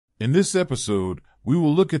In this episode, we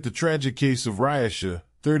will look at the tragic case of Raesha,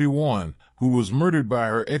 31, who was murdered by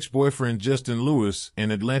her ex-boyfriend Justin Lewis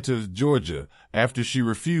in Atlanta, Georgia, after she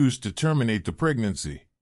refused to terminate the pregnancy.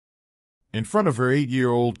 In front of her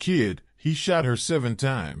 8-year-old kid, he shot her 7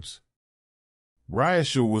 times.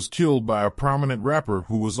 Raesha was killed by a prominent rapper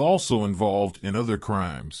who was also involved in other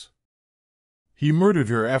crimes. He murdered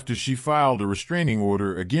her after she filed a restraining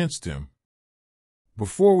order against him.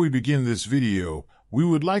 Before we begin this video, we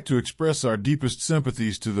would like to express our deepest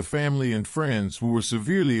sympathies to the family and friends who were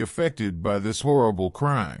severely affected by this horrible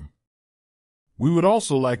crime. We would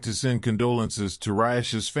also like to send condolences to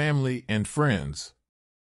Raesha's family and friends.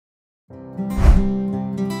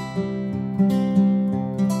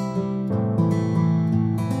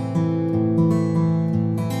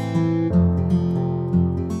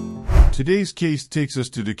 Today's case takes us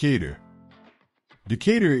to Decatur.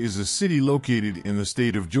 Decatur is a city located in the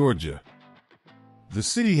state of Georgia. The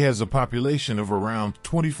city has a population of around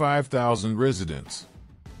 25,000 residents.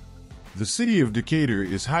 The city of Decatur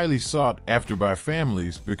is highly sought after by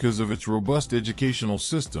families because of its robust educational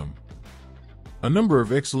system. A number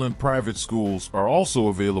of excellent private schools are also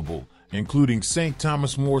available, including St.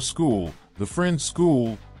 Thomas More School, the Friends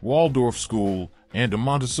School, Waldorf School, and a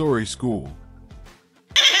Montessori school.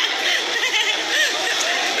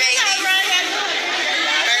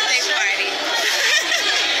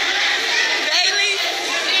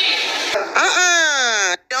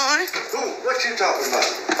 What you talking about?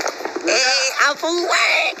 Hey, I'm from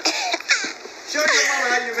work. Show your mama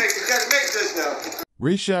how you make it. You gotta make this now.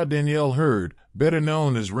 Raesha Heard, better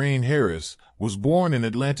known as Rain Harris, was born in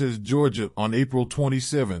Atlanta, Georgia on April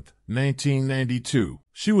 27, 1992.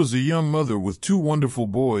 She was a young mother with 2 wonderful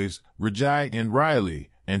boys, Rajai and Riley,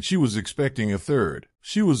 and she was expecting a third.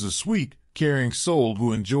 She was a sweet, caring soul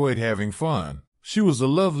who enjoyed having fun. She was a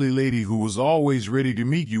lovely lady who was always ready to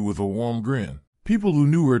meet you with a warm grin. People who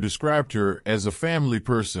knew her described her as a family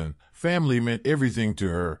person. Family meant everything to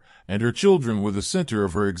her, and her children were the center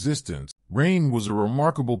of her existence. Rain was a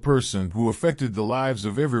remarkable person who affected the lives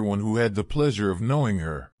of everyone who had the pleasure of knowing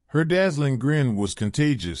her. Her dazzling grin was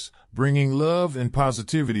contagious, bringing love and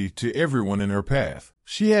positivity to everyone in her path.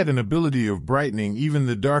 She had an ability of brightening even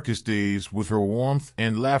the darkest days with her warmth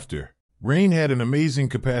and laughter. Rain had an amazing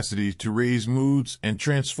capacity to raise moods and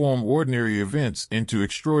transform ordinary events into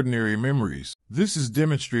extraordinary memories. This is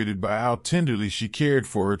demonstrated by how tenderly she cared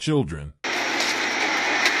for her children.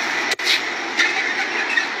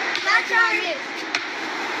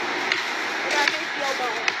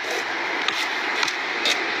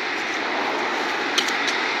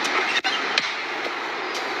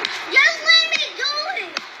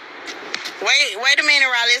 Wait a minute,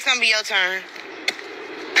 Riley. It's gonna be your turn.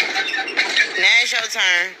 Now it's your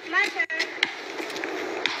turn. My turn.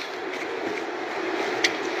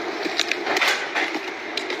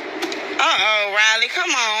 Riley,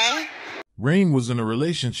 come on. Rain was in a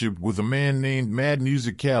relationship with a man named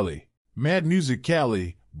Madmuzik Cali. Madmuzik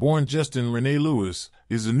Cali, born Justin Rene Lewis,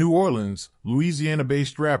 is a New Orleans,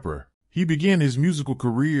 Louisiana-based rapper. He began his musical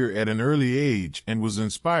career at an early age and was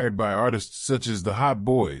inspired by artists such as the Hot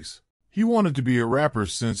Boys. He wanted to be a rapper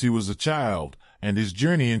since he was a child, and his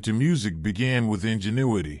journey into music began with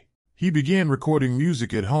ingenuity. He began recording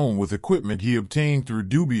music at home with equipment he obtained through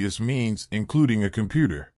dubious means, including a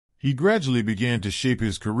computer. He gradually began to shape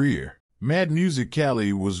his career. Madmuzik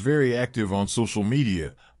Cali was very active on social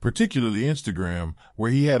media, particularly Instagram,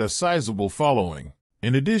 where he had a sizable following.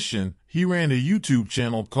 In addition, he ran a YouTube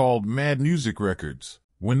channel called Madmuzik Records.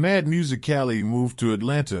 When Madmuzik Cali moved to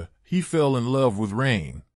Atlanta, he fell in love with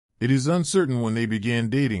Rain. It is uncertain when they began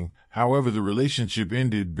dating, however the relationship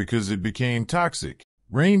ended because it became toxic.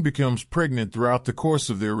 Rain becomes pregnant throughout the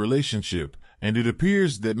course of their relationship, and it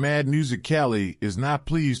appears that Madmuzik Cali is not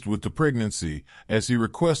pleased with the pregnancy, as he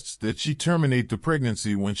requests that she terminate the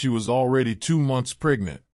pregnancy when she was already 2 months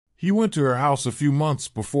pregnant. He went to her house a few months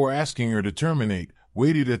before asking her to terminate,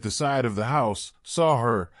 waited at the side of the house, saw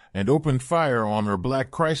her, and opened fire on her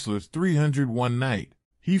black Chrysler 300 one night.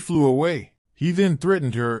 He flew away. He then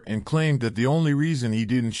threatened her and claimed that the only reason he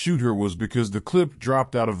didn't shoot her was because the clip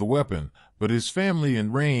dropped out of the weapon, but his family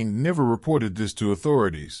and Rain never reported this to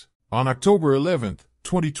authorities. On October 11,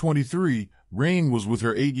 2023, Rain was with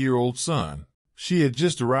her 8-year-old son. She had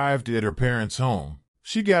just arrived at her parents' home.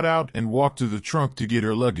 She got out and walked to the trunk to get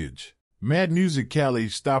her luggage. Madmuzik Cali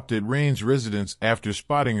stopped at Rain's residence after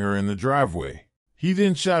spotting her in the driveway. He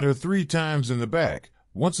then shot her 3 times in the back,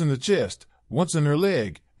 once in the chest, once in her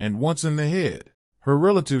leg, and once in the head. Her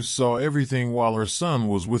relatives saw everything while her son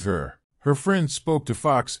was with her. Her friends spoke to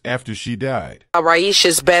Fox after she died.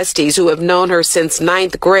 Raesha's besties, who have known her since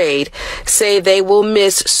 9th grade, say they will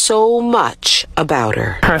miss so much about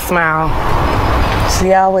her. Her smile.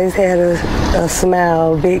 She always had a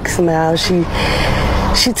smile, a big smile. She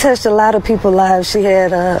touched a lot of people's lives. She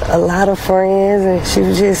had a lot of friends, and she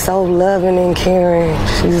was just so loving and caring.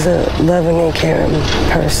 She's a loving and caring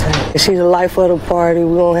person. She's the life of the party.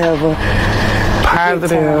 We don't have a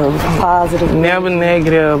positive, never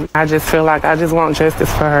negative. I just feel like I just want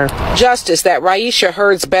justice for her. Justice that Raesha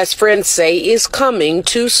Heard's best friends say is coming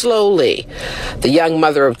too slowly. The young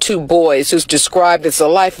mother of 2 boys, who's described as the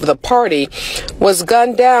life of the party, was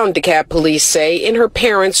gunned down, DeKalb police say, in her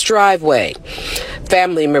parents' driveway.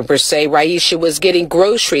 Family members say Raesha was getting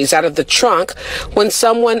groceries out of the trunk when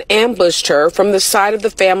someone ambushed her from the side of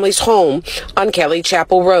the family's home on Kelly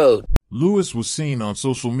Chapel Road. Lewis was seen on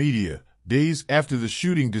social media days after the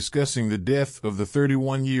shooting discussing the death of the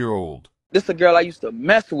 31-year-old. This a girl I used to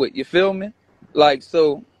mess with, you feel me? Like,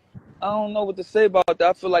 so, I don't know what to say about that.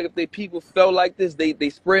 I feel like if they people felt like this, they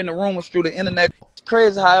spreading the rumors through the internet. It's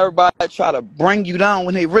crazy how everybody try to bring you down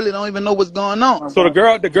when they really don't even know what's going on. So the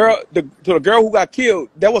girl who got killed,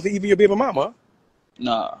 that wasn't even your baby mama?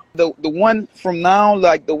 Nah. The one from now,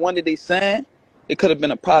 like the one that they saying, it could have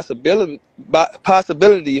been a possibility,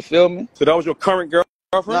 you feel me? So that was your current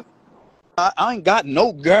girlfriend? I ain't got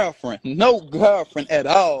no girlfriend at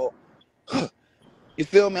all. You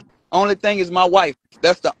feel me? Only thing is my wife.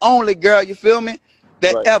 That's the only girl, you feel me,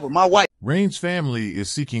 that ever, my wife. Rain's family is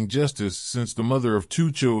seeking justice since the mother of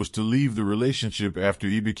 2 chose to leave the relationship after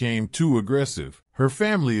he became too aggressive. Her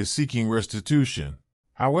family is seeking restitution.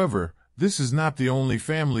 However, this is not the only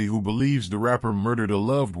family who believes the rapper murdered a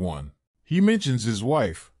loved one. He mentions his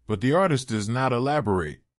wife, but the artist does not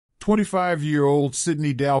elaborate. 25-year-old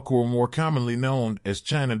Sidni Dalcour, more commonly known as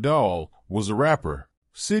China Doll, was a rapper.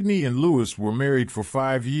 Sidni and Lewis were married for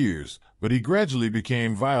 5 years, but he gradually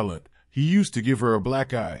became violent. He used to give her a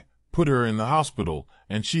black eye, put her in the hospital,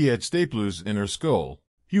 and she had staplers in her skull.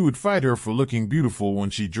 He would fight her for looking beautiful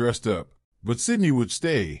when she dressed up. But Sidni would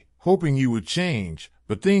stay, hoping he would change,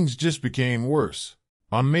 but things just became worse.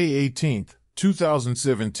 On May 18,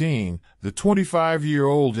 2017, the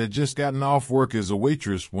 25-year-old had just gotten off work as a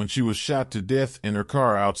waitress when she was shot to death in her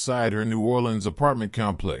car outside her New Orleans apartment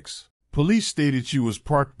complex. Police stated she was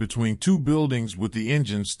parked between 2 buildings with the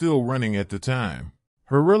engine still running at the time.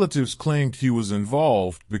 Her relatives claimed he was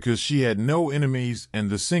involved because she had no enemies and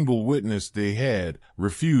the single witness they had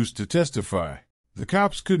refused to testify. The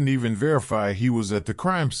cops couldn't even verify he was at the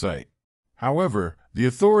crime site. However, the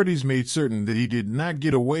authorities made certain that he did not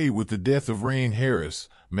get away with the death of Raesha Heard.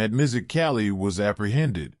 Madmizik Cali was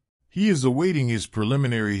apprehended. He is awaiting his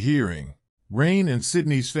preliminary hearing. Raesha and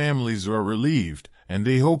Sidni's families are relieved, and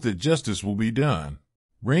they hope that justice will be done.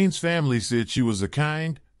 Raesha's family said she was a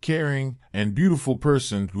kind, caring, and beautiful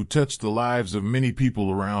person who touched the lives of many people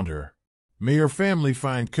around her. May her family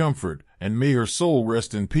find comfort, and may her soul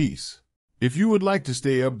rest in peace. If you would like to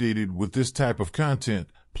stay updated with this type of content,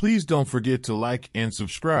 please don't forget to like and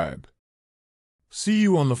subscribe. See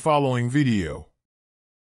you on the following video.